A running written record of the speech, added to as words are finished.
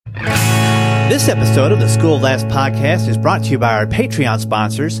This episode of the School of Laughs podcast is brought to you by our Patreon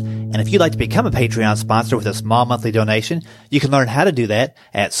sponsors. And if you'd like to become a Patreon sponsor with a small monthly donation, you can learn how to do that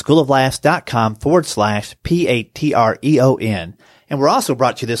at schooloflaughs.com/PATREON. And we're also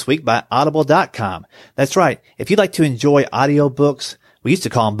brought to you this week by Audible.com. That's right. If you'd like to enjoy audiobooks, we used to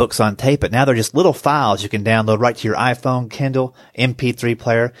call them books on tape, but now they're just little files you can download right to your iPhone, Kindle, MP3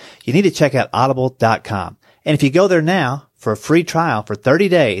 player. You need to check out Audible.com. And if you go there now for a free trial for 30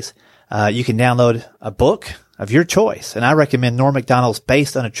 days, you can download a book of your choice. And I recommend Norm Macdonald's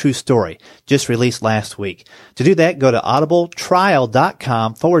Based on a True Story, just released last week. To do that, go to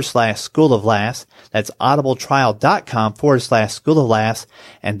audibletrial.com/School of Laughs. That's audibletrial.com/School of Laughs,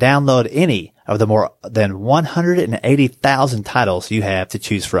 and download any of the more than 180,000 titles you have to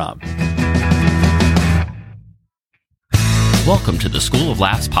choose from. Welcome to the School of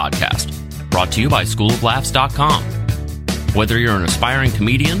Laughs podcast, brought to you by schooloflaughs.com. Whether you're an aspiring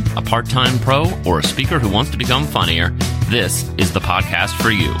comedian, a part-time pro, or a speaker who wants to become funnier, this is the podcast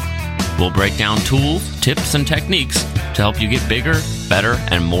for you. We'll break down tools, tips, and techniques to help you get bigger, better,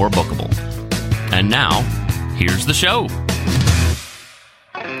 and more bookable. And now, here's the show.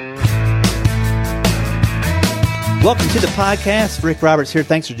 Welcome to the podcast. Rick Roberts here.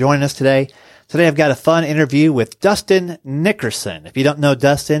 Thanks for joining us today. Today I've got a fun interview with Dustin Nickerson. If you don't know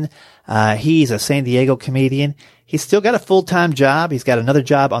Dustin, he's a San Diego comedian. He's still got a full-time job. He's got another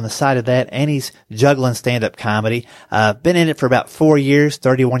job on the side of that, and he's juggling stand-up comedy. Been in it for about 4 years,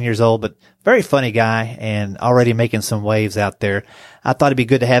 31 years old, but very funny guy and already making some waves out there. I thought it'd be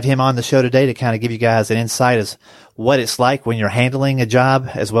good to have him on the show today to kind of give you guys an insight as what it's like when you're handling a job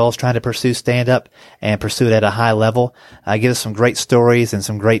as well as trying to pursue stand-up and pursue it at a high level. Give us some great stories and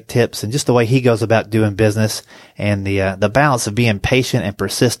some great tips and just the way he goes about doing business, and the balance of being patient and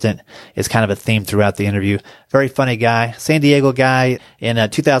persistent is kind of a theme throughout the interview. Very funny guy, San Diego guy. In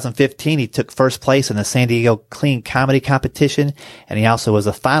 2015, he took first place in the San Diego Clean Comedy Competition, and he also was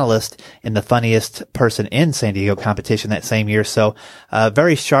a finalist in the Funniest Person in San Diego competition that same year. So,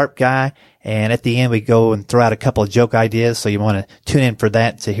 very sharp guy. And at the end, we go and throw out a couple of joke ideas. So you want to tune in for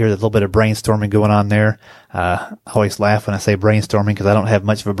that to hear the little bit of brainstorming going on there. I always laugh when I say brainstorming because I don't have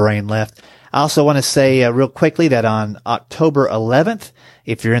much of a brain left. I also want to say real quickly that on October 11th,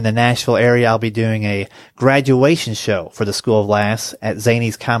 if you're in the Nashville area, I'll be doing a graduation show for the School of Laughs at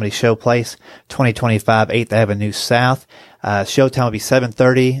Zany's Comedy Showplace, 2025 8th Avenue South. Showtime will be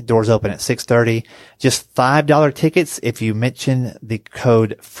 7:30. Doors open at 6:30. Just $5 tickets if you mention the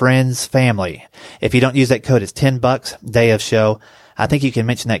code FRIENDSFAMILY. If you don't use that code, it's $10 day of show. I think you can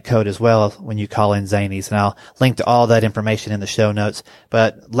mention that code as well when you call in Zany's, and I'll link to all that information in the show notes.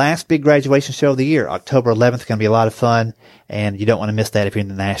 But last big graduation show of the year, October 11th, going to be a lot of fun, and you don't want to miss that if you're in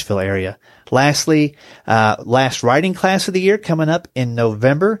the Nashville area. Lastly, last writing class of the year coming up in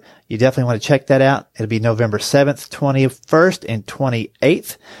November. You definitely want to check that out. It'll be November 7th, 21st, and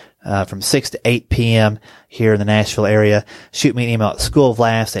 28th. From 6 to 8 p.m. here in the Nashville area. Shoot me an email at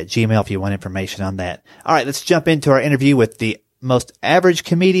schooloflaughs@gmail.com if you want information on that. All right, let's jump into our interview with the most average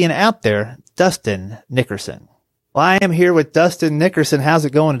comedian out there, Dustin Nickerson. Well, I am here with Dustin Nickerson. How's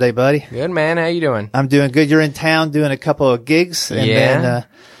it going today, buddy? Good, man. How you doing? I'm doing good. You're in town doing a couple of gigs and then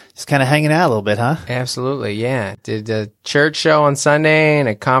just kind of hanging out a little bit, huh? Absolutely, yeah. Did a church show on Sunday and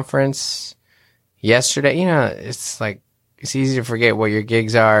a conference yesterday. You know, it's like it's easy to forget what your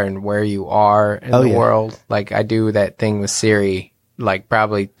gigs are and where you are in the world. Like I do that thing with Siri like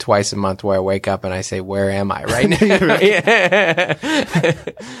probably twice a month where I wake up and I say, where am I right now?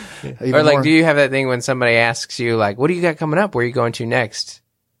 Or like, do you have that thing when somebody asks you like, what do you got coming up? Where are you going to next?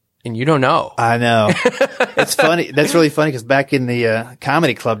 And you don't know. I know. It's funny. That's really funny because back in the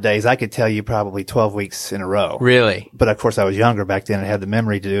comedy club days, I could tell you probably 12 weeks in a row. Really? But of course I was younger back then and had the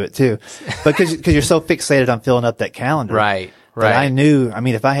memory to do it too. But because you're so fixated on filling up that calendar. Right. Right. I knew, I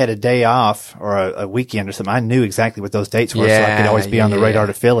mean, if I had a day off or a weekend or something, I knew exactly what those dates were, so I could always be on the radar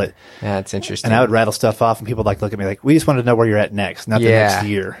to fill it. That's interesting. And I would rattle stuff off and people like look at me like, we just wanted to know where you're at next, not the next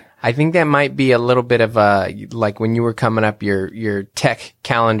year. I think that might be a little bit of like when you were coming up, your tech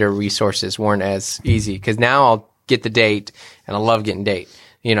calendar resources weren't as easy. Cause now I'll get the date and I love getting date.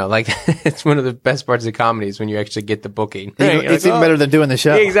 You know, like it's one of the best parts of comedy is when you actually get the booking. Right? It's even better than doing the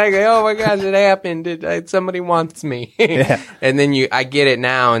show. Exactly. Oh my gosh, it happened. Somebody wants me. And then I get it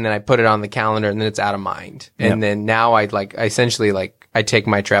now and then I put it on the calendar and then it's out of mind. And then now I essentially I take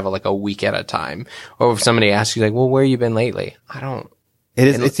my travel like a week at a time. Or if somebody asks you like, well, where you been lately? I don't.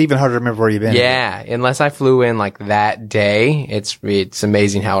 It's even harder to remember where you've been. Yeah. Unless I flew in like that day, it's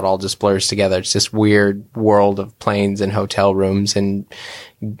amazing how it all just blurs together. It's this weird world of planes and hotel rooms and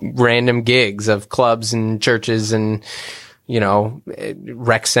random gigs of clubs and churches and,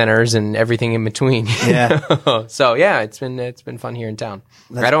 rec centers and everything in between. Yeah. So yeah, it's been fun here in town.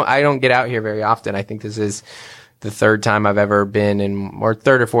 I don't get out here very often. I think this is the third time I've ever been or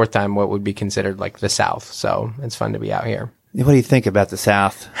third or fourth time what would be considered like the South. So it's fun to be out here. What do you think about the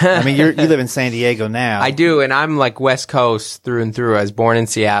South? I mean, you live in San Diego now. I do, and I'm like West Coast through and through. I was born in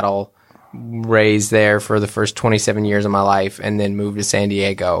Seattle, raised there for the first 27 years of my life, and then moved to San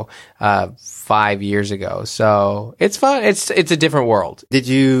Diego 5 years ago. So it's fun. It's a different world. Did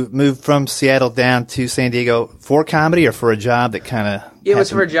you move from Seattle down to San Diego for comedy or for a job that kind of... It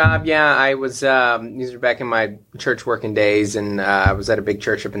was for a job, yeah. I was, these were back in my church working days, and I was at a big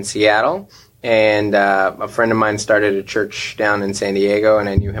church up in Seattle. And a friend of mine started a church down in San Diego, and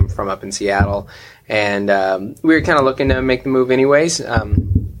I knew him from up in Seattle. And we were kind of looking to make the move anyways, for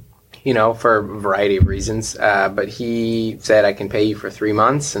a variety of reasons. But he said, I can pay you for 3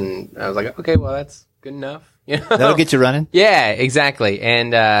 months. And I was like, okay, well, that's good enough. That'll get you running? Yeah, exactly.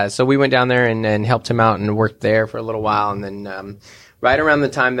 And so we went down there and helped him out and worked there for a little while. And then right around the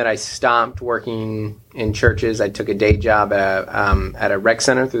time that I stopped working in churches, I took a day job at a rec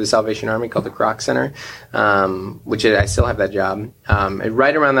center through the Salvation Army called the Kroc Center, which I still have that job. And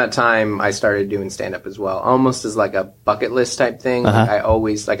right around that time, I started doing stand-up as well, almost as like a bucket list type thing. Uh-huh.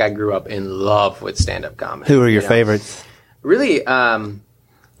 I grew up in love with stand-up comedy. Who were your favorites? Really,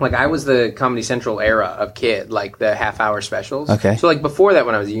 I was the Comedy Central era of kid, like the half-hour specials. Okay. So, before that,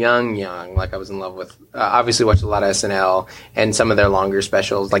 when I was young, I was in love with, obviously watched a lot of SNL and some of their longer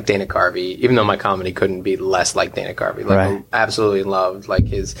specials, like Dana Carvey, even though my comedy couldn't be less like Dana Carvey. Right. I absolutely loved,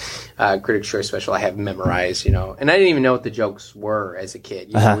 his Critics' Choice special I have memorized, and I didn't even know what the jokes were as a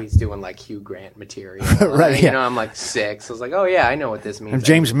kid. He's doing, Hugh Grant material. Right, yeah. I'm, 6. I was like, oh, yeah, I know what this means.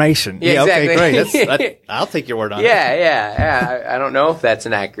 James Mason. Yeah, exactly. Okay, great. I'll take your word on it. Yeah. I don't know if that's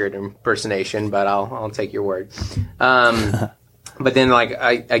an accurate impersonation, but I'll take your word. But then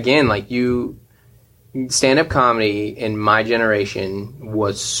stand-up comedy in my generation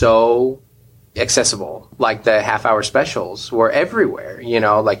was so accessible. Like the half-hour specials were everywhere. You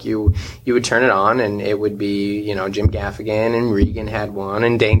would turn it on and it would be, Jim Gaffigan and Regan had one,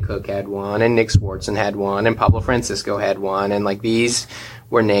 and Dane Cook had one, and Nick Swartzen had one, and Pablo Francisco had one, and these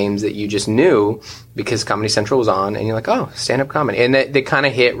were names that you just knew because Comedy Central was on, and you're like, oh, stand-up comedy. And they kind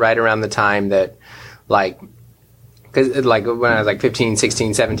of hit right around the time that, because when I was 15,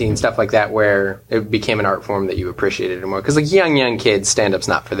 16, 17, stuff like that, where it became an art form that you appreciated more. Because young kids, stand-up's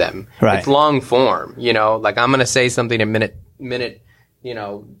not for them. Right. It's long form, I'm going to say something a minute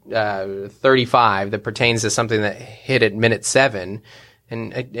 35 that pertains to something that hit at minute 7.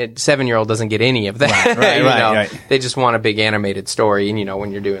 And a 7-year-old doesn't get any of that. Right. They just want a big animated story. And,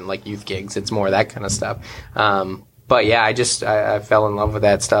 when you're doing youth gigs, it's more that kind of stuff. But yeah, I fell in love with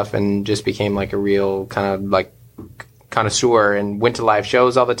that stuff and just became a real kind of connoisseur and went to live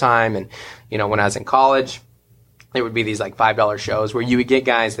shows all the time. And, when I was in college, there would be these $5 shows where you would get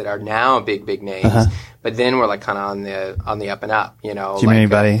guys that are now big names. Uh-huh. But then we're kind of on the up and up, Do you know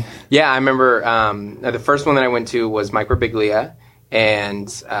anybody? Yeah, I remember, the first one that I went to was Mike Birbiglia. And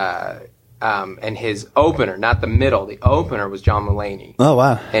his opener, not the middle, the opener was John Mulaney. Oh,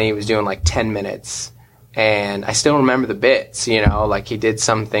 wow. And he was doing 10 minutes. And I still remember the bits, he did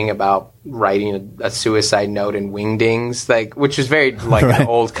something about writing a suicide note in wingdings, which is very right. An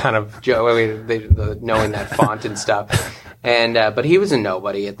old kind of joke, knowing that font and stuff. And, but he was a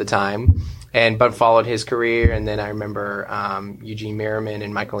nobody at the time. But followed his career, and then I remember Eugene Merriman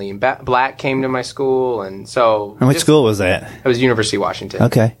and Michael Ian Black came to my school, and so. And which school was that? It was University of Washington.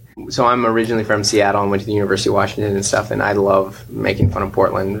 Okay. So I'm originally from Seattle and went to the University of Washington and stuff, and I love making fun of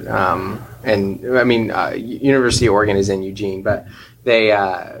Portland. University of Oregon is in Eugene, but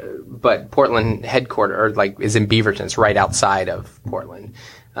but Portland headquarters is in Beaverton. It's right outside of Portland.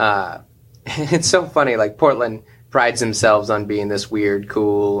 It's so funny, Portland prides themselves on being this weird,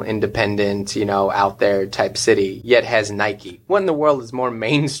 cool, independent, out there type city, yet has Nike. What in the world is more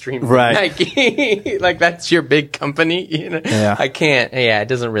mainstream than Nike? That's your big company, Yeah. I can't. Yeah, it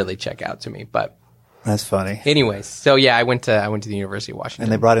doesn't really check out to me, but. That's funny. Anyways, so yeah, I went to the University of Washington.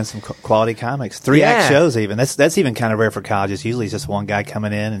 And they brought in some quality comics. 3-act shows even. That's even kind of rare for colleges. Usually it's just one guy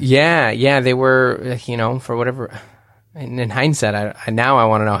coming in. And Yeah, they were, for whatever. And in hindsight, now I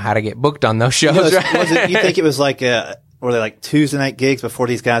want to know how to get booked on those shows. You think it was were they Tuesday night gigs before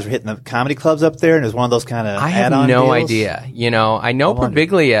these guys were hitting the comedy clubs up there, and it was one of those kind of add-on I have no deals? idea. I know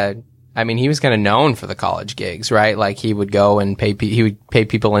Birbiglia. He was kind of known for the college gigs, right? He would go and he would pay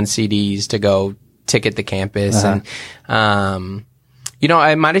people in CDs to go ticket the campus, and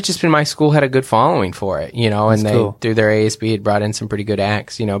It might have just been my school had a good following for it, and they, cool. through their ASB, had brought in some pretty good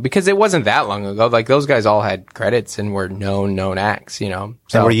acts, because it wasn't that long ago. Like, those guys all had credits and were known acts,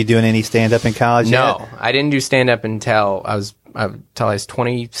 So were you doing any stand-up in college No, yet? I didn't do stand-up until I was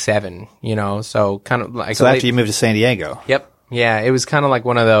 27, so kind of like... So after you moved to San Diego. Yep. Yeah, it was kind of like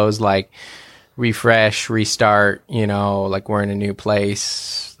one of those, like, refresh, restart, like we're in a new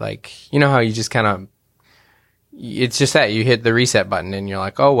place. Like, how you just kind of... It's just that you hit the reset button and you're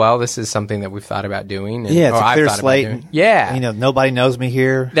like, oh, well, this is something that we've thought about doing. And, Yeah, it's a clear slate. Yeah. Nobody knows me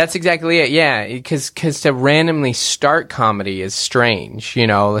here. That's exactly it. Yeah. Because to randomly start comedy is strange,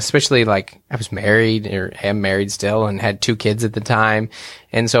 especially like I was married or am married still and had 2 kids at the time.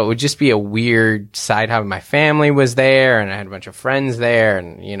 And so it would just be a weird side how my family was there and I had a bunch of friends there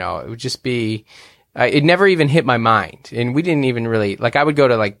and, it would just be... it never even hit my mind. And we didn't even really... Like, I wouldn't go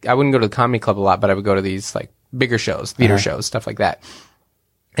to the comedy club a lot, but I would go to these, like, bigger shows, theater shows, stuff like that.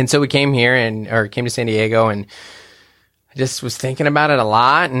 And so we came here came to San Diego, and I just was thinking about it a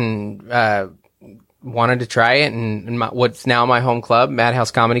lot and wanted to try it. And what's now my home club,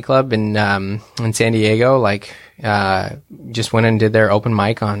 Madhouse Comedy Club in San Diego, like just went and did their open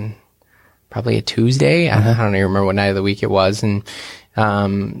mic on probably a Tuesday. I don't even remember what night of the week it was, and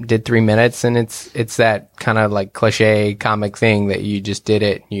did 3 minutes. And it's that kind of like cliche comic thing that you just did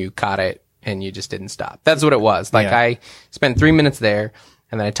it, you caught it, and you just didn't stop. That's what it was. Like, I spent 3 minutes there,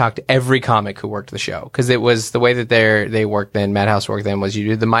 and then I talked to every comic who worked the show. Because it was the way that they worked then, Madhouse worked then, was you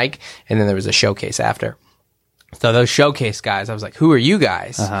did the mic, and then there was a showcase after. So those showcase guys, I was like, who are you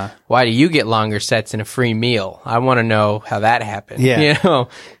guys? Why do you get longer sets and a free meal? I want to know how that happened. Yeah.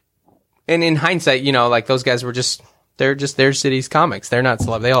 And in hindsight, like, those guys were they're just their city's comics. They're not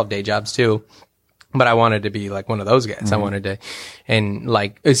celeb. They all have day jobs too. But I wanted to be like one of those guys. Mm-hmm. I wanted to, and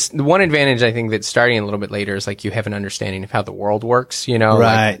like, it's the one advantage I think that starting a little bit later is like you have an understanding of how the world works,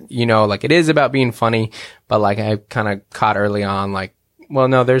 Right. Like, like it is about being funny, but like I kind of caught early on, like, well,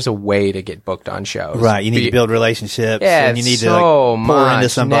 no, there's a way to get booked on shows. Right. You need to build relationships. Yeah. And you need so to like, pour into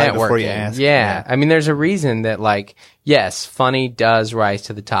somebody networking. before you ask. Yeah. I mean, there's a reason that like, yes, funny does rise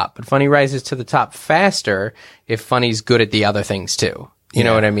to the top, but funny rises to the top faster if funny's good at the other things too. You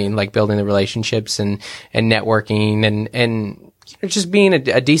know what I mean? Like building the relationships and networking and just being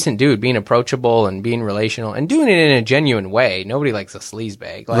a decent dude, being approachable and being relational and doing it in a genuine way. Nobody likes a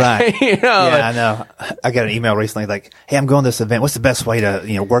sleazebag. Like, right. Yeah, I know. I got an email recently like, hey, I'm going to this event. What's the best way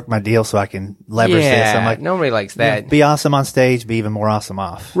to, work my deal so I can leverage this? I'm like, nobody likes that. Be awesome on stage, be even more awesome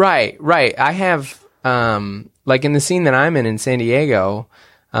off. Right. I have, like in the scene that I'm in San Diego,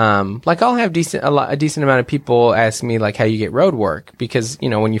 like I'll have a decent amount of people ask me like how you get road work because,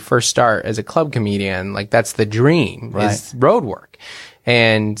 when you first start as a club comedian, like that's the dream is road work.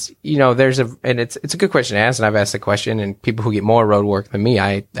 And, it's a good question to ask. And I've asked the question and people who get more road work than me,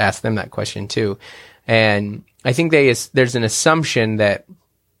 I ask them that question too. And I think there's an assumption that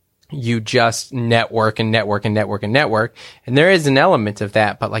you just network and network and network and network. And there is an element of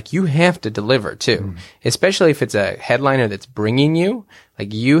that, but like you have to deliver too, especially if it's a headliner that's bringing you,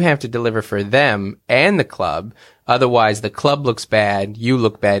 like you have to deliver for them and the club. Otherwise the club looks bad, you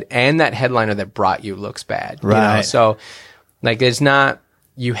look bad, and that headliner that brought you looks bad. Right. So like there's not,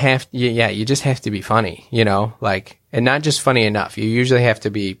 you just have to be funny, like, and not just funny enough. You usually have to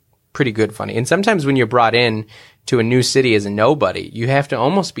be pretty good funny. And sometimes when you're brought in to a new city as a nobody, you have to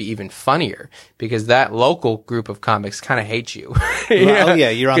almost be even funnier because that local group of comics kind of hates you. Oh yeah,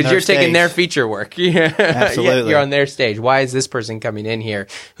 you're on their because you're stage. taking their feature work. Yeah, absolutely. You're on their stage. Why is this person coming in here?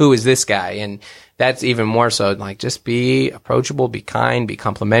 Who is this guy? And that's even more so. Like, just be approachable, be kind, be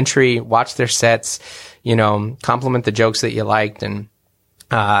complimentary. Watch their sets. Compliment the jokes that you liked, and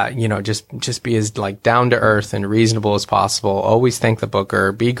just be as like down to earth and reasonable as possible. Always thank the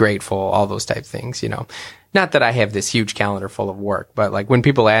booker. Be grateful. All those type of things. Not that I have this huge calendar full of work, but like when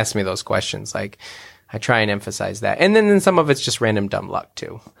people ask me those questions, like I try and emphasize that. And then some of it's just random dumb luck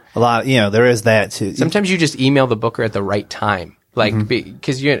too. A lot, there is that too. Sometimes you just email the booker at the right time. Like,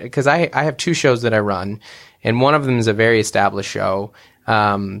 because I have 2 shows that I run, and one of them is a very established show,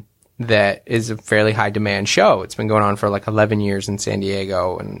 that is a fairly high demand show. It's been going on for like 11 years in San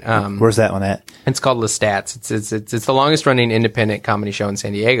Diego. And, where's that one at? It's called Lestats. It's the longest running independent comedy show in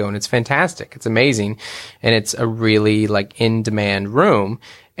San Diego, and it's fantastic. It's amazing. And it's a really like in demand room.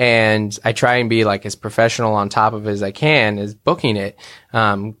 And I try and be like as professional on top of it as I can as booking it.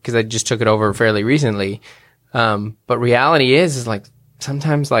 Cause I just took it over fairly recently. But reality is like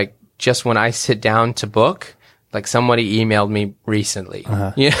sometimes like just when I sit down to book, like somebody emailed me recently,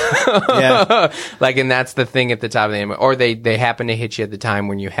 Yeah. like, and that's the thing at the top of the email, or they happen to hit you at the time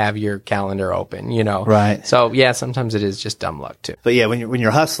when you have your calendar open, Right. So yeah, sometimes it is just dumb luck too. But yeah, when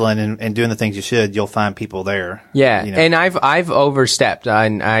you're hustling and doing the things you should, you'll find people there. Yeah. And I've overstepped.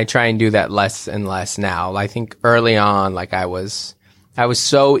 I try and do that less and less now. I think early on, like I was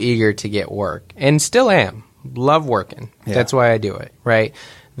so eager to get work, and still am. Love working. Yeah. That's why I do it, right?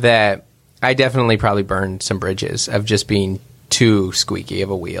 That I definitely probably burned some bridges of just being too squeaky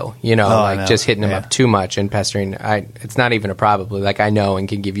of a wheel, just hitting them up too much and pestering. It's not even a probably, like I know and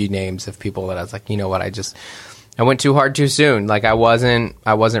can give you names of people that I was like, you know what, I went too hard too soon. Like I wasn't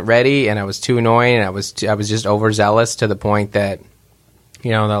ready, and I was too annoying, and I was just overzealous to the point that,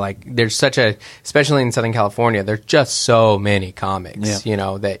 they're like, there's such especially in Southern California, there's just so many comics,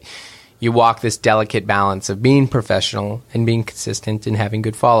 that you walk this delicate balance of being professional and being consistent and having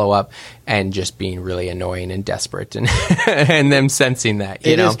good follow-up and just being really annoying and desperate and and them sensing that,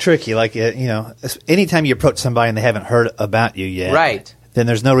 It is tricky. Like, anytime you approach somebody and they haven't heard about you yet. Right. Then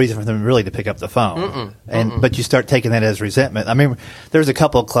there's no reason for them really to pick up the phone. But you start taking that as resentment. I mean, there's a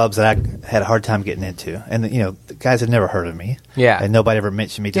couple of clubs that I had a hard time getting into. And, the guys had never heard of me. Yeah. And nobody ever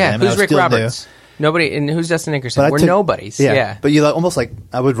mentioned me to them. Who's Rick Roberts? Nobody, and who's Dustin Nickerson? We're nobodies. Yeah. But almost like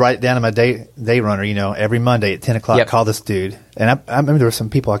I would write it down in my day runner, every Monday at 10 o'clock, call this dude. And I remember there were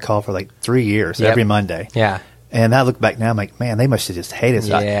some people I called for like 3 years, every Monday. Yeah. And I look back now, I'm like, man, they must have just hated us.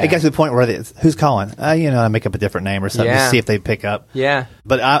 Yeah. It got to the point where who's calling? I make up a different name or something to see if they pick up. Yeah.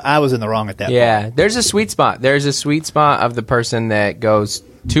 But I was in the wrong at that point. Yeah. There's a sweet spot. There's a sweet spot of the person that goes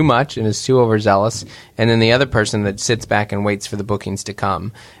too much and is too overzealous, and then the other person that sits back and waits for the bookings to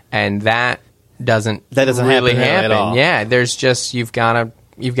come. And that doesn't really happen at all. Yeah, there's just you've got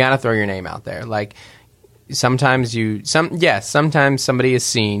to throw your name out there. Like sometimes somebody is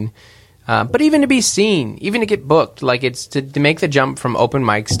seen, but even to be seen, even to get booked, like it's to make the jump from open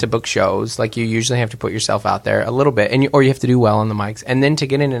mics to book shows. Like you usually have to put yourself out there a little bit, or you have to do well on the mics, and then to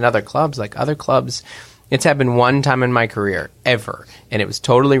get in other clubs. Like other clubs, it's happened one time in my career ever, and it was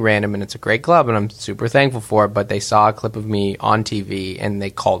totally random, and it's a great club, and I'm super thankful for it. But they saw a clip of me on TV, and they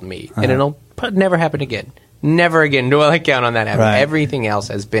called me, and it'll never happen again. Never again do I count on that happening. Right. Everything else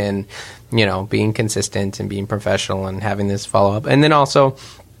has been, being consistent and being professional and having this follow up, and then also,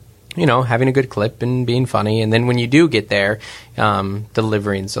 having a good clip and being funny, and then when you do get there,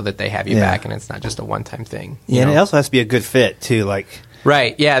 delivering so that they have you back, and it's not just a one time thing. Yeah, and it also has to be a good fit too, like.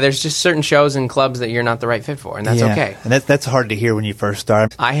 Right, yeah, there's just certain shows and clubs that you're not the right fit for, and that's okay. And that's hard to hear when you first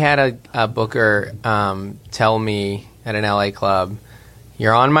start. I had a booker tell me at an LA club,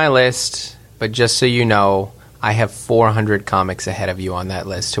 you're on my list, but just so you know, I have 400 comics ahead of you on that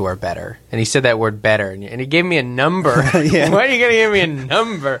list who are better. And he said that word better, and he gave me a number. Yeah. Why are you going to give me a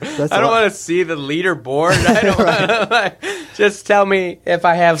number? I don't want to see the leaderboard. I don't want to, just tell me if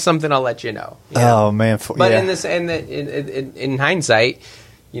I have something, I'll let you know. Oh, man. But in hindsight,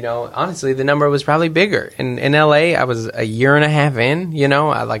 honestly, the number was probably bigger. In LA, I was a year and a half in,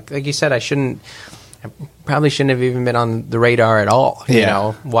 I, like you said, I probably shouldn't have even been on the radar at all,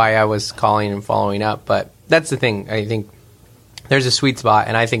 why I was calling and following up. But that's the thing. I think there's a sweet spot,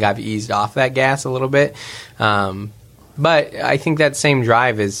 and I think I've eased off that gas a little bit. But I think that same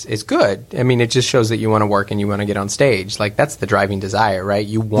drive is good. I mean, it just shows that you want to work and you want to get on stage. Like, that's the driving desire, right?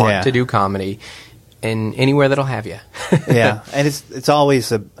 You want to do comedy in anywhere that'll have you. Yeah, and it's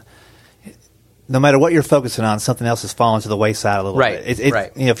always no matter what you're focusing on, something else has fallen to the wayside a little bit.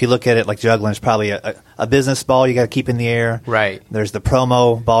 Right. If you look at it like juggling, it's probably a business ball you got to keep in the air. Right. There's the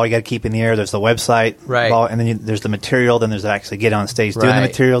promo ball you got to keep in the air. There's the website ball, and then there's the material. Then there's actually getting on stage doing the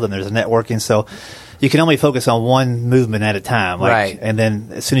material. Then there's the networking. So you can only focus on one movement at a time. And then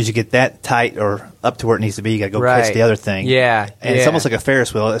as soon as you get that tight or up to where it needs to be, you got to go catch the other thing. Yeah. And it's almost like a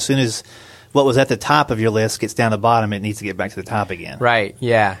Ferris wheel. As soon as what was at the top of your list gets down the bottom, it needs to get back to the top again. Right.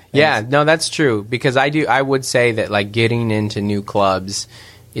 Yeah. Yeah. No, that's true. Because I would say that like getting into new clubs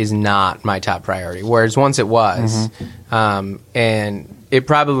is not my top priority. Whereas once it was, and it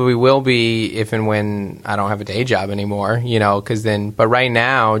probably will be if and when I don't have a day job anymore, because then, but right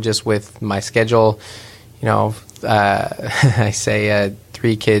now, just with my schedule, I say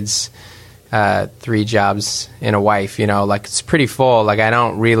 3 kids, 3 jobs and a wife, like it's pretty full. Like I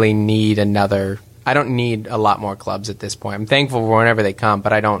don't really need I don't need a lot more clubs at this point. I'm thankful for whenever they come,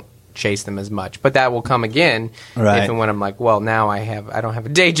 but I don't chase them as much. But that will come again if and when I'm like, well, now I don't have a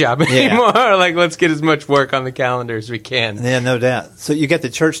day job anymore. Like let's get as much work on the calendar as we can. Yeah, no doubt. So you get the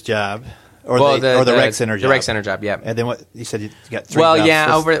church job. or the rec center job. The rec center job, yeah. And then what you said you got 3 Well, jobs.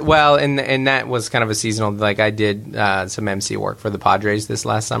 yeah, and that was kind of a seasonal. Like I did some MC work for the Padres this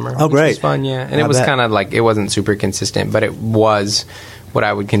last summer. Oh, great. Which was fun, yeah. And it was kind of like, it wasn't super consistent, but it was what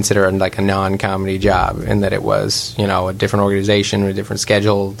I would consider like a non-comedy job, in that it was, you know, a different organization, a different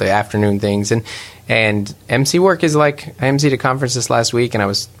schedule, the afternoon things, and MC work is like, I MC'd a conference this last week, and I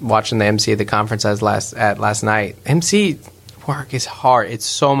was watching the MC at the conference I was last night. MC work is hard. It's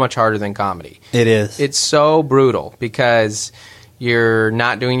so much harder than comedy. It is. It's so brutal because you're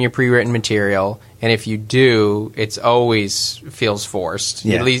not doing your pre-written material, and if you do, it's always feels forced.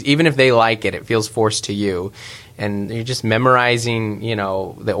 Yeah. At least, even if they like it, it feels forced to you. And you're just memorizing, you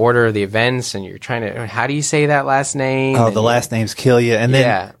know, the order of the events, and you're trying to, how do you say that last name? Oh, and the last names kill you. And then,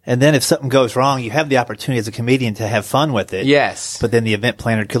 Yeah. and then if something goes wrong, you have the opportunity as a comedian to have fun with it. Yes. But then the event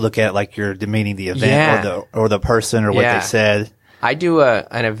planner could look at it like you're demeaning the event Yeah. or the person or what Yeah. they said. I do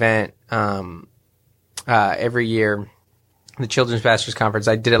an event every year, the Children's Pastors Conference.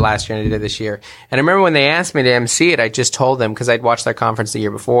 I did it last year and I did it this year. And I remember when they asked me to MC it, I just told them, because I'd watched their conference the year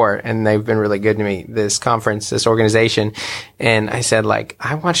before, and they've been really good to me, this conference, this organization. And I said, like,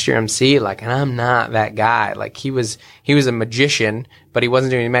 I watched your MC, like, and I'm not that guy. Like, he was a magician, but he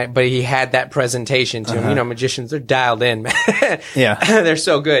wasn't doing it, but he had that presentation to him. You know, magicians, they're dialed in, man. Yeah. They're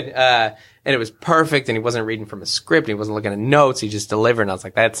so good. And it was perfect, and he wasn't reading from a script. He wasn't looking at notes. He just delivered. And I was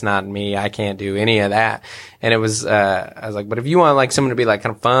like, that's not me. I can't do any of that. And it was, I was like, but if you want like someone to be like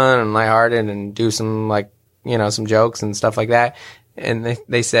kind of fun and lighthearted and do some like, you know, some jokes and stuff like that. And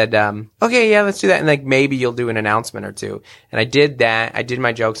they said, okay, yeah, let's do that. And like, maybe you'll do an announcement or two. And I did that. I did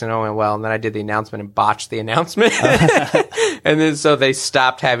my jokes and it went well. And then I did the announcement and botched the announcement. And then so they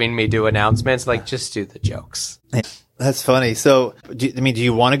stopped having me do announcements. Like, just do the jokes. That's funny. So, do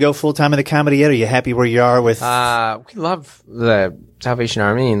you want to go full time in the comedy yet? Are you happy where you are with? We love the Salvation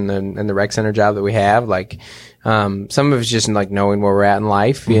Army and the rec center job that we have. Like, some of it's just like knowing where we're at in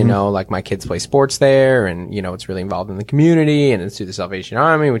life. You know, like my kids play sports there, and you know, it's really involved in the community, and it's through the Salvation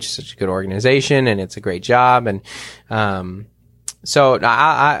Army, which is such a good organization, and it's a great job. And so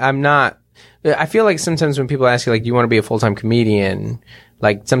I'm not. I feel like sometimes when people ask you, like, do you want to be a full-time comedian?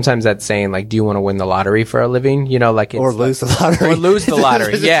 Like, sometimes that's saying, like, do you want to win the lottery for a living? You know, like, it's or lose the lottery. Or lose the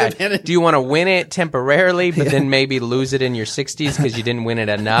lottery, yeah. Do you want to win it temporarily, but then maybe lose it in your 60s because you didn't win it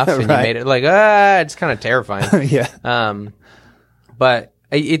enough and you made it, like, it's kind of terrifying. Yeah. But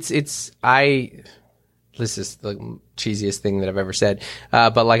this is the cheesiest thing that I've ever said.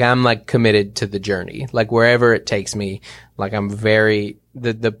 But like, I'm like committed to the journey, like wherever it takes me. Like, I'm very,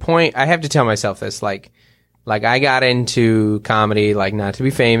 the point, I have to tell myself this, like I got into comedy, like, not to be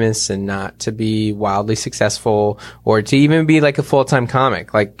famous and not to be wildly successful or to even be like a full-time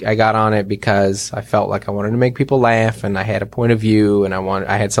comic. Like, I got on it because I felt like I wanted to make people laugh, and I had a point of view, and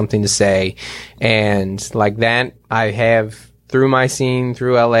I had something to say. And like that, I have, through my scene,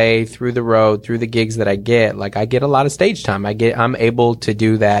 through LA, through the road, through the gigs that I get, like, I get a lot of stage time. I'm able to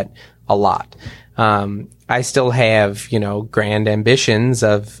do that a lot. I still have, you know, grand ambitions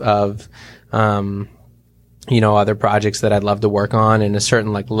of you know, other projects that I'd love to work on, and a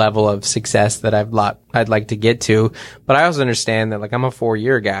certain like level of success that I'd like to get to. But I also understand that, like, I'm a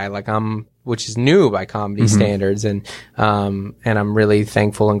 4-year guy, like which is new by comedy standards. And I'm really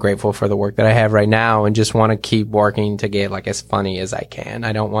thankful and grateful for the work that I have right now, and just want to keep working to get like as funny as I can.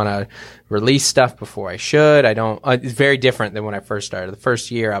 I don't want to release stuff before I should. It's very different than when I first started. The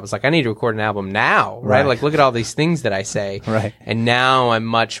first year I was like, I need to record an album now, right? Like, look at all these things that I say. Right. And now I'm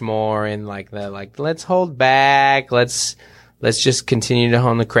much more in like let's hold back. Let's just continue to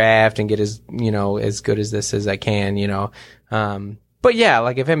hone the craft and get as good as this as I can, you know. But yeah,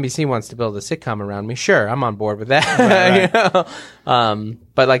 like, if NBC wants to build a sitcom around me, sure, I'm on board with that. Right. You know?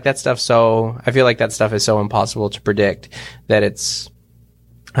 But like, that stuff, I feel like that stuff is so impossible to predict that it's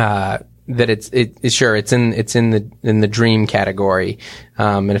in the dream category.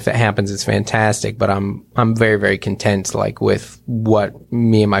 And if it happens, it's fantastic. But I'm very, very content, like, with what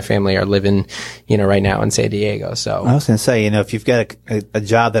me and my family are living, you know, right now in San Diego. So I was going to say, you know, if you've got a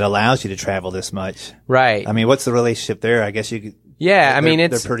job that allows you to travel this much, right? I mean, what's the relationship there? I guess you could. Yeah, I mean,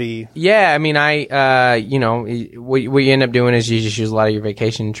 they're pretty. Yeah, I mean, you know, what you end up doing is you just use a lot of your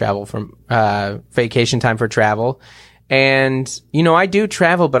vacation time for travel. And, you know, I do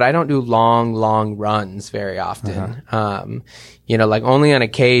travel, but I don't do long runs very often. You know, like, only on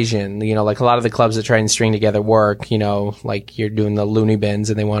occasion, you know, like a lot of the clubs that try and string together work, you know, like you're doing the loony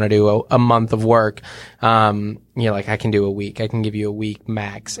bins and they want to do a month of work. You know, like, I can do a week. I can give you a week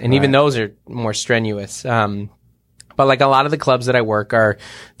max. And even those are more strenuous. But like a lot of the clubs that I work are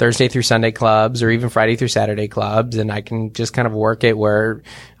Thursday through Sunday clubs or even Friday through Saturday clubs. And I can just kind of work it where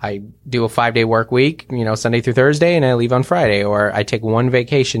I do a 5-day work week, Sunday through Thursday, and I leave on Friday, or I take one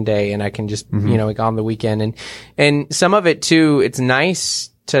vacation day and I can just, go on the weekend. And some of it too, it's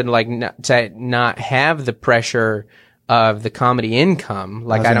nice to not have the pressure of the comedy income.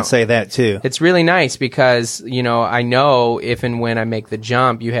 Like I don't say that too. It's really nice because, I know if and when I make the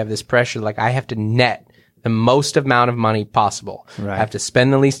jump, you have this pressure. Like I have to net the most amount of money possible. Right. I have to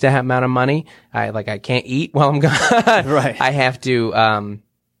spend the least amount of money. I can't eat while I'm gone. Right. I have to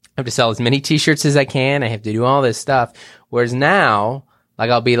sell as many t-shirts as I can. I have to do all this stuff. Whereas now,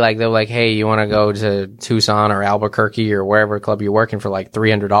 I'll be like, they're like, hey, you want to go to Tucson or Albuquerque or wherever club you're working for like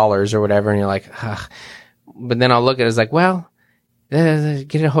 $300 or whatever. And you're like, ugh. But then I'll look at it as like, well,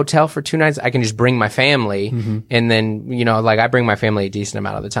 get a hotel for 2 nights. I can just bring my family. And then, I bring my family a decent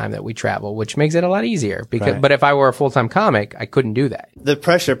amount of the time that we travel, which makes it a lot easier. But if I were a full-time comic, I couldn't do that. The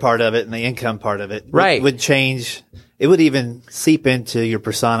pressure part of it and the income part of it right. would change. It would even seep into your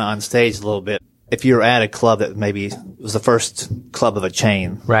persona on stage a little bit. If you're at a club that maybe was the first club of a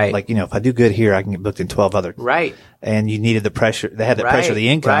chain, right? Like, if I do good here, I can get booked in 12 other. Right. And you needed the pressure. They had the pressure of the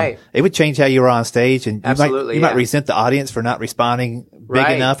income. Right. It would change how you were on stage, and absolutely, you might resent the audience for not responding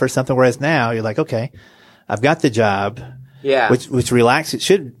big enough or something. Whereas now you're like, okay, I've got the job. Yeah. Which it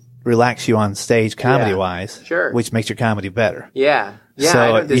should relax you on stage comedy wise. Sure. Which makes your comedy better. Yeah. Yeah.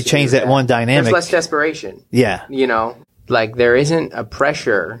 So you change that one dynamic. There's less desperation. Yeah. There isn't a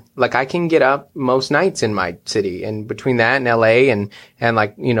pressure. I can get up most nights in my city, and between that and LA and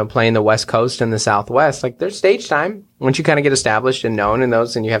playing the West Coast and the Southwest, there's stage time. Once you kind of get established and known in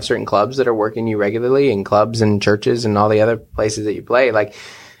those, and you have certain clubs that are working you regularly, and clubs and churches and all the other places that you play,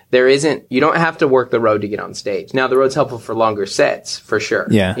 you don't have to work the road to get on stage. Now the road's helpful for longer sets, for sure.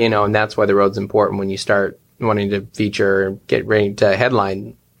 Yeah. And that's why the road's important when you start wanting to feature, get ready to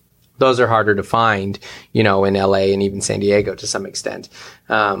headline. Those are harder to find, in LA and even San Diego to some extent.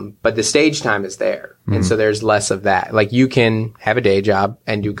 But the stage time is there. And so there's less of that. You can have a day job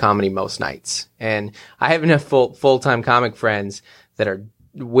and do comedy most nights. And I have enough full-time comic friends that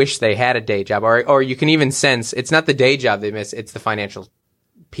wish they had a day job, or you can even sense it's not the day job they miss, it's the financial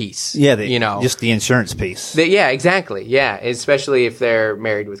piece. Yeah. Just the insurance piece. Yeah, exactly. Yeah. Especially if they're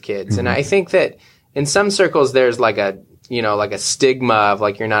married with kids. And I think that in some circles there's a stigma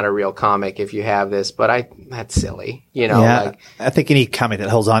of you're not a real comic if you have this, but that's silly, Yeah, I think any comic that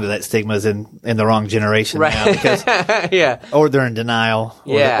holds on to that stigma is in the wrong generation now, because or they're in denial,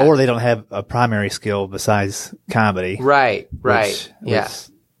 or they don't have a primary skill besides comedy. Right. Which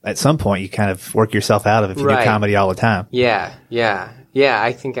at some point you kind of work yourself out of if you do comedy all the time. Yeah.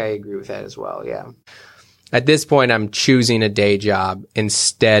 I think I agree with that as well. Yeah. At this point, I'm choosing a day job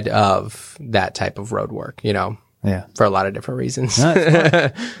instead of that type of road work, Yeah. For a lot of different reasons. No,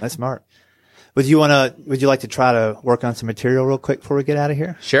 that's smart. Would you like to try to work on some material real quick before we get out of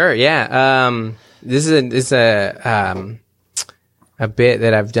here? Sure. Yeah. This is a bit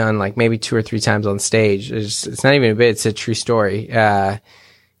that I've done maybe 2 or 3 times on stage. It's not even a bit. It's a true story.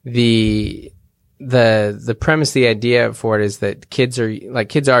 The premise, the idea for it is that kids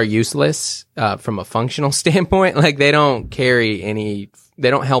are useless, from a functional standpoint. They don't they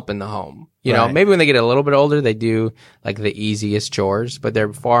don't help in the home. Maybe when they get a little bit older, they do the easiest chores, but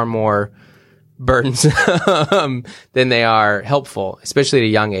they're far more burdensome than they are helpful, especially at a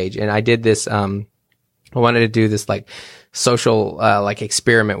young age. And I did this, I wanted to do this social,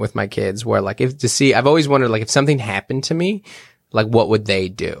 experiment with my kids where I've always wondered, if something happened to me, what would they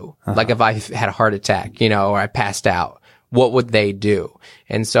do? If I had a heart attack, or I passed out, what would they do?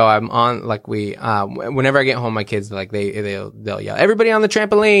 And so I'm on, whenever I get home, my kids, they'll yell, everybody on the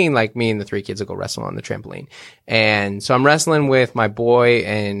trampoline. Me and the 3 kids will go wrestle on the trampoline. And so I'm wrestling with my boy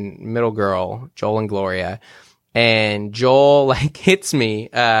and middle girl, Joel and Gloria. And Joel, hits me,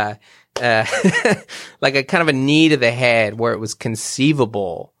 a kind of a knee to the head where it was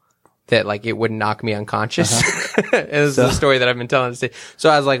conceivable that it would knock me unconscious. This is the story that I've been telling. So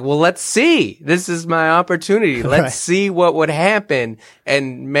I was like, well, let's see. This is my opportunity. Let's see what would happen.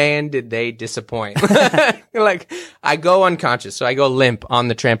 And man, did they disappoint. I go unconscious. So I go limp on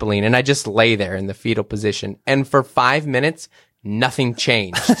the trampoline and I just lay there in the fetal position. And for 5 minutes, nothing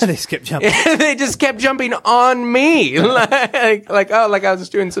changed. They just kept jumping. They just kept jumping on me. I was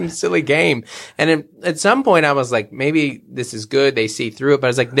just doing some silly game. And at some point I was like, maybe this is good. They see through it. But I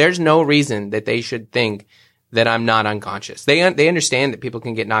was like, there's no reason that they should think that I'm not unconscious. They understand that people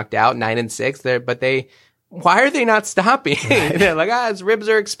can get knocked out 9 and 6 there, but why are they not stopping? They're like, his ribs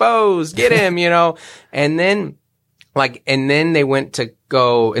are exposed. Get him, And then Like, and then they went to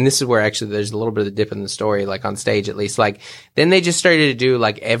go, and this is where actually there's a little bit of a dip in the story, like on stage at least. Like, then they just started to do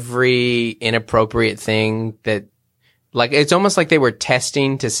like every inappropriate thing that, like, it's almost like they were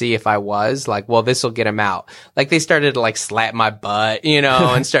testing to see if I was like, well, this will get him out. Like, they started to like slap my butt, you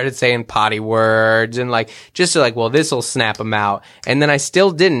know, and started saying potty words and like, just to like, well, this will snap him out. And then I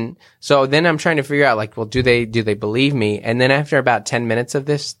still didn't. So then I'm trying to figure out like, well, do they believe me? And then after about 10 minutes of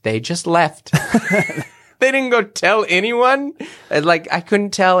this, they just left. They didn't go tell anyone. Like, I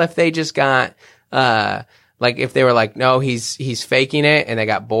couldn't tell if they just got, like, if they were like, no, he's faking it and they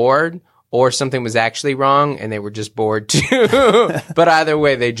got bored, or something was actually wrong and they were just bored too. But either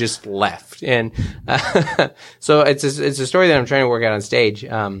way, they just left. And, so it's a story that I'm trying to work out on stage.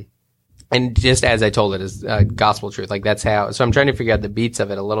 And just as I told it is, gospel truth. Like, that's how, so I'm trying to figure out the beats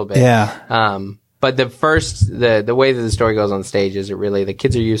of it a little bit. Yeah. But the way that the story goes on stage is it really, the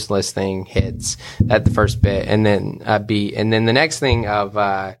kids are useless thing hits at the first bit, and then beat, and then the next thing of,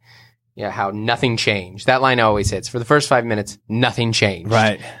 how nothing changed. That line always hits. For the first 5 minutes, nothing changed.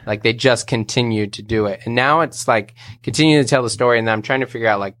 Right. Like, they just continued to do it. And now it's like, continue to tell the story, and then I'm trying to figure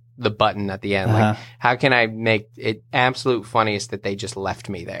out like the button at the end. Like, how can I make it absolute funniest that they just left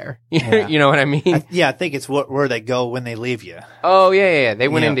me there? You know what I mean? I think it's where they go when they leave you. Oh, yeah. They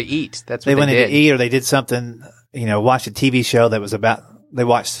went in to eat. That's what they went did. in to eat, or they did something, watched a TV show that was about, they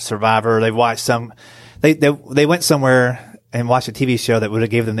watched Survivor, they watched they went somewhere and watched a TV show that would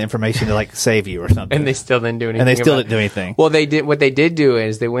have gave them the information to like save you or something. And they still didn't do anything. And they still didn't do anything. Well, what they did do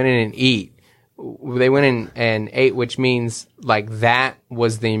is they went in and eat. They went in and ate, which means like that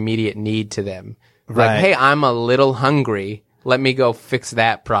was the immediate need to them. Right. Like, hey, I'm a little hungry. Let me go fix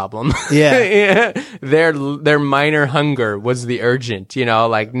that problem. Yeah. Their minor hunger was the urgent,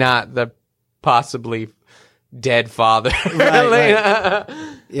 like not the possibly dead father. Right.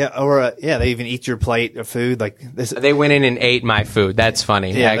 Yeah. Or, they even eat your plate of food. Like this. They went in and ate my food. That's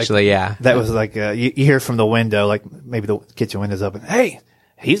funny. Yeah, actually. That was like, you hear from the window, like maybe the kitchen window's open. Hey,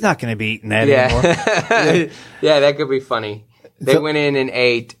 he's not going to be eating that anymore. Yeah, that could be funny. They went in and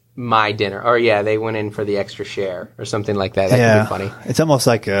ate my dinner. Or they went in for the extra share or something like that. That could be funny. It's almost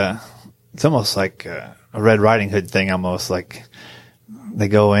like a Red Riding Hood thing, almost like they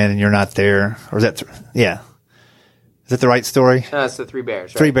go in and you're not there. Or is that, Is that the right story? No, it's the Three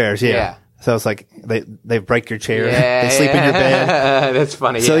Bears, right? Three Bears, yeah. So it's like they break your chair. Yeah, they sleep in your bed. That's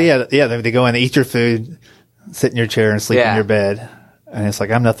funny. So they go in, they eat your food, sit in your chair and sleep in your bed. And it's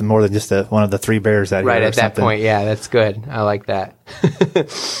like, I'm nothing more than just one of the Three Bears out here. Right at that point, that's good. I like that.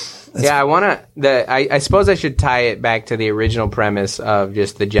 I suppose I should tie it back to the original premise of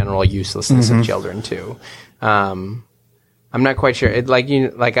just the general uselessness of children too. I'm not quite sure.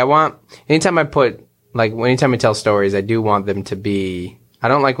 Anytime I tell stories, I do want them to be, I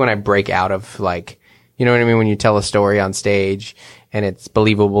don't like when I break out of like, you know what I mean? When you tell a story on stage and it's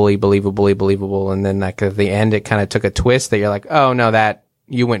believable. And then like at the end, it kind of took a twist that you're like, oh no, that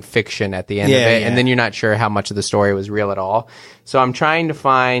you went fiction at the end of it. Yeah. And then you're not sure how much of the story was real at all. So I'm trying to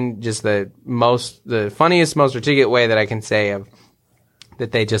find just the funniest, most articulate way that I can say of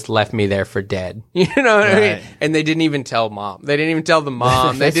that they just left me there for dead. You know what I mean? And they didn't even tell mom. They didn't even tell the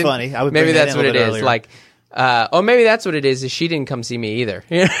mom. That's funny. Maybe that's what it is. Earlier. Like, maybe that's what it is she didn't come see me either.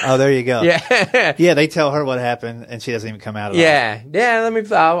 Oh, there you go. Yeah. Yeah, they tell her what happened and she doesn't even come out at all. Yeah,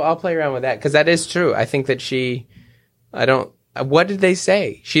 I'll play around with that because that is true. I think that what did they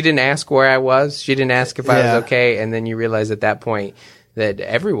say? She didn't ask where I was. She didn't ask if I was okay. And then you realize at that point that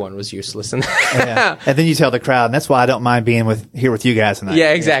everyone was useless. And then you tell the crowd, and that's why I don't mind being here with you guys tonight.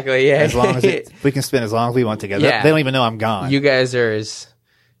 Yeah, exactly. Yeah. As long as we can spend as long as we want together. Yeah. They don't even know I'm gone. You guys are as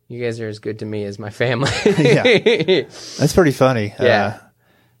good to me as my family. Yeah. That's pretty funny. Yeah.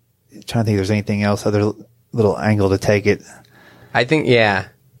 Trying to think if there's anything else, other little angle to take it. I think,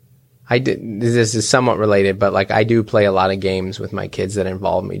 this is somewhat related, but like I do play a lot of games with my kids that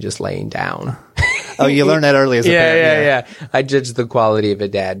involve me just laying down. Oh, you learned that early as a parent. Yeah. I judge the quality of a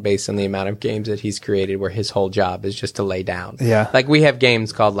dad based on the amount of games that he's created where his whole job is just to lay down. Yeah. Like we have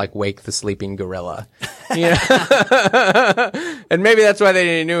games called like Wake the Sleeping Gorilla. And maybe that's why they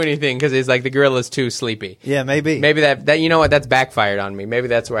didn't do anything because it's like the gorilla's too sleepy. Yeah, maybe. Maybe that you know what, that's backfired on me. Maybe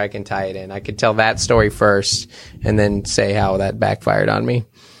that's where I can tie it in. I could tell that story first and then say how that backfired on me.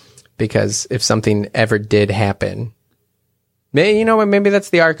 Because if something ever did happen, maybe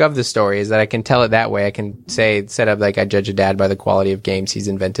that's the arc of the story is that I can tell it that way. I can set up like I judge a dad by the quality of games he's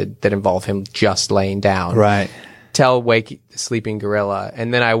invented that involve him just laying down. Right. Tell Wake the Sleeping Gorilla.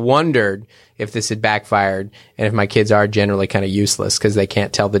 And then I wondered if this had backfired and if my kids are generally kind of useless because they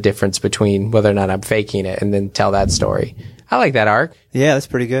can't tell the difference between whether or not I'm faking it and then tell that story. I like that arc. Yeah, that's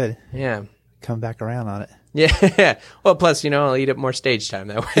pretty good. Yeah. Come back around on it. Yeah. Well, plus, I'll eat up more stage time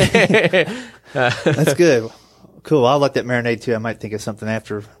that way. That's good. Cool. I'll let that marinate too. I might think of something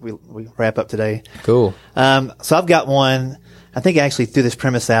after we wrap up today. Cool. So I've got one. I think I actually threw this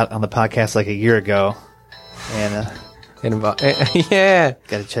premise out on the podcast like a year ago. And, yeah.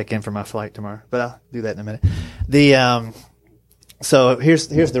 Got to check in for my flight tomorrow, but I'll do that in a minute. So here's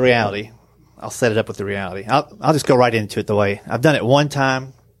the reality. I'll set it up with the reality. I'll just go right into it the way I've done it one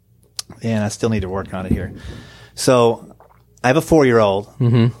time, and I still need to work on it here. So I have a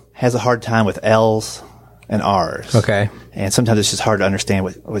 4-year-old has a hard time with L's and R's. Okay. And sometimes it's just hard to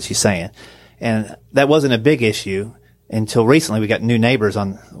understand what she's saying. And that wasn't a big issue until recently. We got new neighbors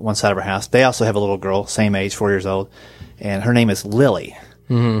on one side of our house. They also have a little girl, same age, 4 years old, and her name is Lily.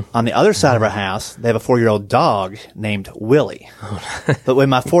 On the other side of our house, they have a 4-year-old dog named Willie. But when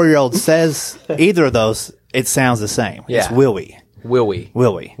my 4-year-old says either of those, it sounds the same. Yeah. It's Willie. Willie.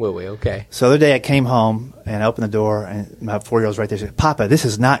 Willie, okay. So the other day I came home and I opened the door and my 4-year-old's right there. She said, Papa, this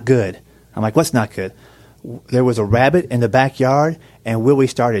is not good. I'm like, what's not good? There was a rabbit in the backyard and Willie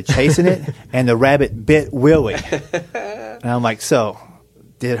started chasing it and the rabbit bit Willie. And I'm like, so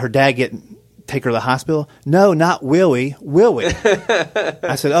did her dad take her to the hospital? No, not Willie.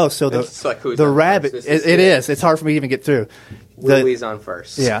 I said, oh, so the rabbit, it is. It's hard for me to even get through. Willie's on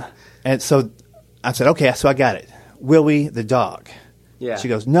first. Yeah. And so I said, okay, so I got it. Willie the dog. Yeah. She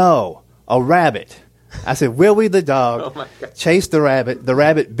goes, no, a rabbit. I said, Willie the dog chased the rabbit. The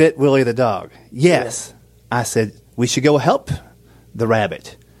rabbit bit Willie the dog. Yes. Yeah. I said, we should go help the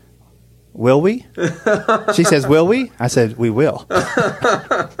rabbit. Will we? She says, will we? I said, we will.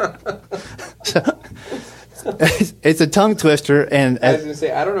 It's a tongue twister. And I was going to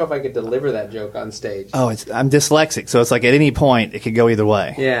say, I don't know if I could deliver that joke on stage. Oh, I'm dyslexic, so it's like at any point it could go either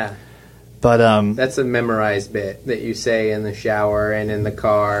way. Yeah. But that's a memorized bit that you say in the shower and in the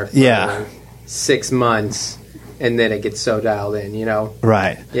car for 6 months, and then it gets so dialed in,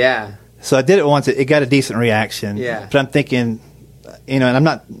 Right. Yeah. So I did it once. It got a decent reaction. Yeah. But I'm thinking, and I'm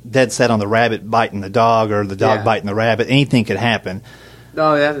not dead set on the rabbit biting the dog or the dog biting the rabbit. Anything could happen.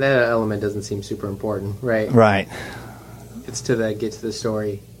 No, that element doesn't seem super important, right? Right. It's get to the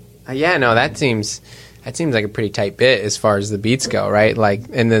story. That seems like a pretty tight bit as far as the beats go, right? Like,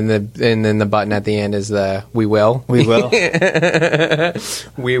 and then the button at the end is the we will. We will.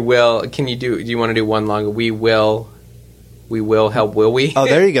 We will. Do you want to do one longer? We will help Will we? Oh,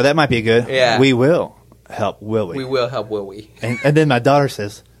 there you go. That might be good. Yeah. We will help Will we. We will help Will we. And then my daughter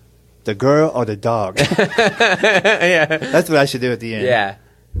says, the girl or the dog? Yeah. That's what I should do at the end. Yeah.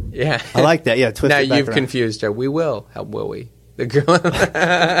 Yeah. I like that. Yeah. Twist now it back you've around. confused her. We will help Will we. The girl.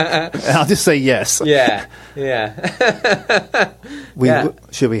 I'll just say yes. Yeah. Yeah.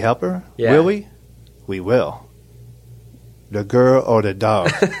 Should we help her? Yeah. Will we? We will. The girl or the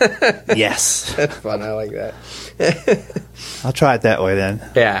dog? Yes. That's fun. I like that. I'll try it that way then.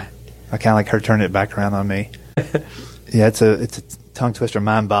 Yeah. I kind of like her turning it back around on me. Yeah, it's a tongue twister,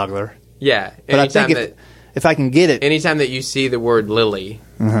 mind boggler. Yeah. But I think if I can get it, anytime that you see the word lily,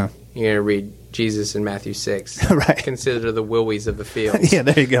 uh-huh. You're going to read Jesus in Matthew 6. Right. Consider the willies of the field. Yeah,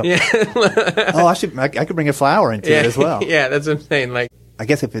 there you go. Yeah. Oh, I could bring a flower into it as well. Yeah, that's what I'm saying. Like, I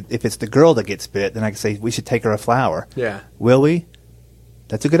guess if it's the girl that gets bit, then I can say we should take her a flower. Yeah. Will we?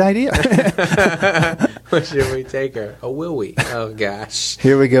 That's a good idea. What should we take her? Oh, will we? Oh, gosh.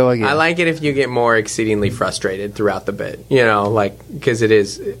 Here we go again. I like it if you get more exceedingly frustrated throughout the bit. Because it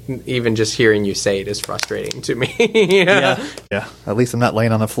is, even just hearing you say it is frustrating to me. Yeah. At least I'm not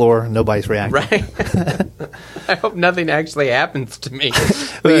laying on the floor and nobody's reacting. Right. I hope nothing actually happens to me.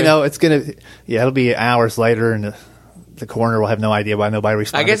 Well, it'll be hours later and the coroner will have no idea why nobody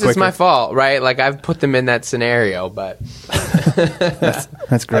responded I guess quicker. It's my fault, right? Like, I've put them in that scenario, but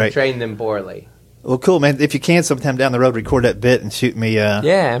that's great. I've trained them poorly. Well, cool, man. If you can, sometime down the road, record that bit and shoot me a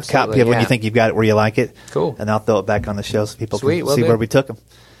copy of it when you think you've got it where you like it. Cool. And I'll throw it back on the show so people can we'll see where we took them.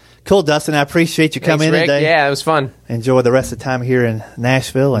 Cool, Dustin. I appreciate you coming in Rick. today. Yeah, it was fun. Enjoy the rest of the time here in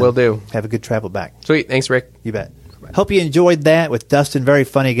Nashville. And Will do. Have a good travel back. Sweet. Thanks, Rick. You bet. Hope you enjoyed that with Dustin. Very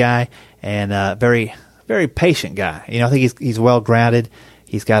funny guy and very, very patient guy. I think he's well grounded.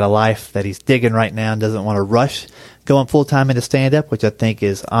 He's got a life that he's digging right now and doesn't want to rush going full time into stand up, which I think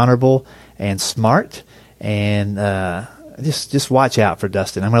is honorable and smart. And just watch out for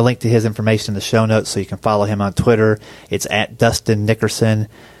Dustin. I'm going to link to his information in the show notes so you can follow him on Twitter. It's at Dustin Nickerson.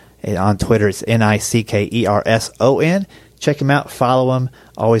 On Twitter, it's Nickerson. Check him out. Follow him.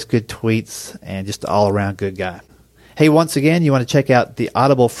 Always good tweets and just an all-around good guy. Hey, once again, you want to check out the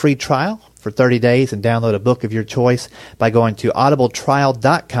Audible free trial for 30 days and download a book of your choice by going to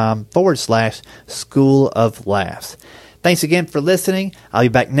audibletrial.com/School of Laughs. Thanks again for listening. I'll be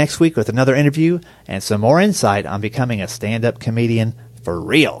back next week with another interview and some more insight on becoming a stand-up comedian for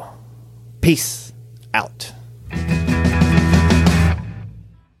real. Peace out.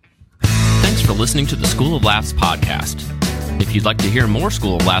 Thanks for listening to the School of Laughs podcast. If you'd like to hear more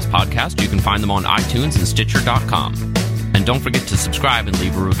School of Laughs podcasts, you can find them on iTunes and Stitcher.com. And don't forget to subscribe and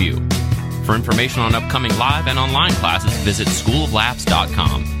leave a review. For information on upcoming live and online classes, visit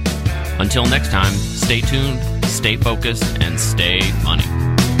schooloflaughs.com. Until next time, stay tuned, stay focused, and stay funny.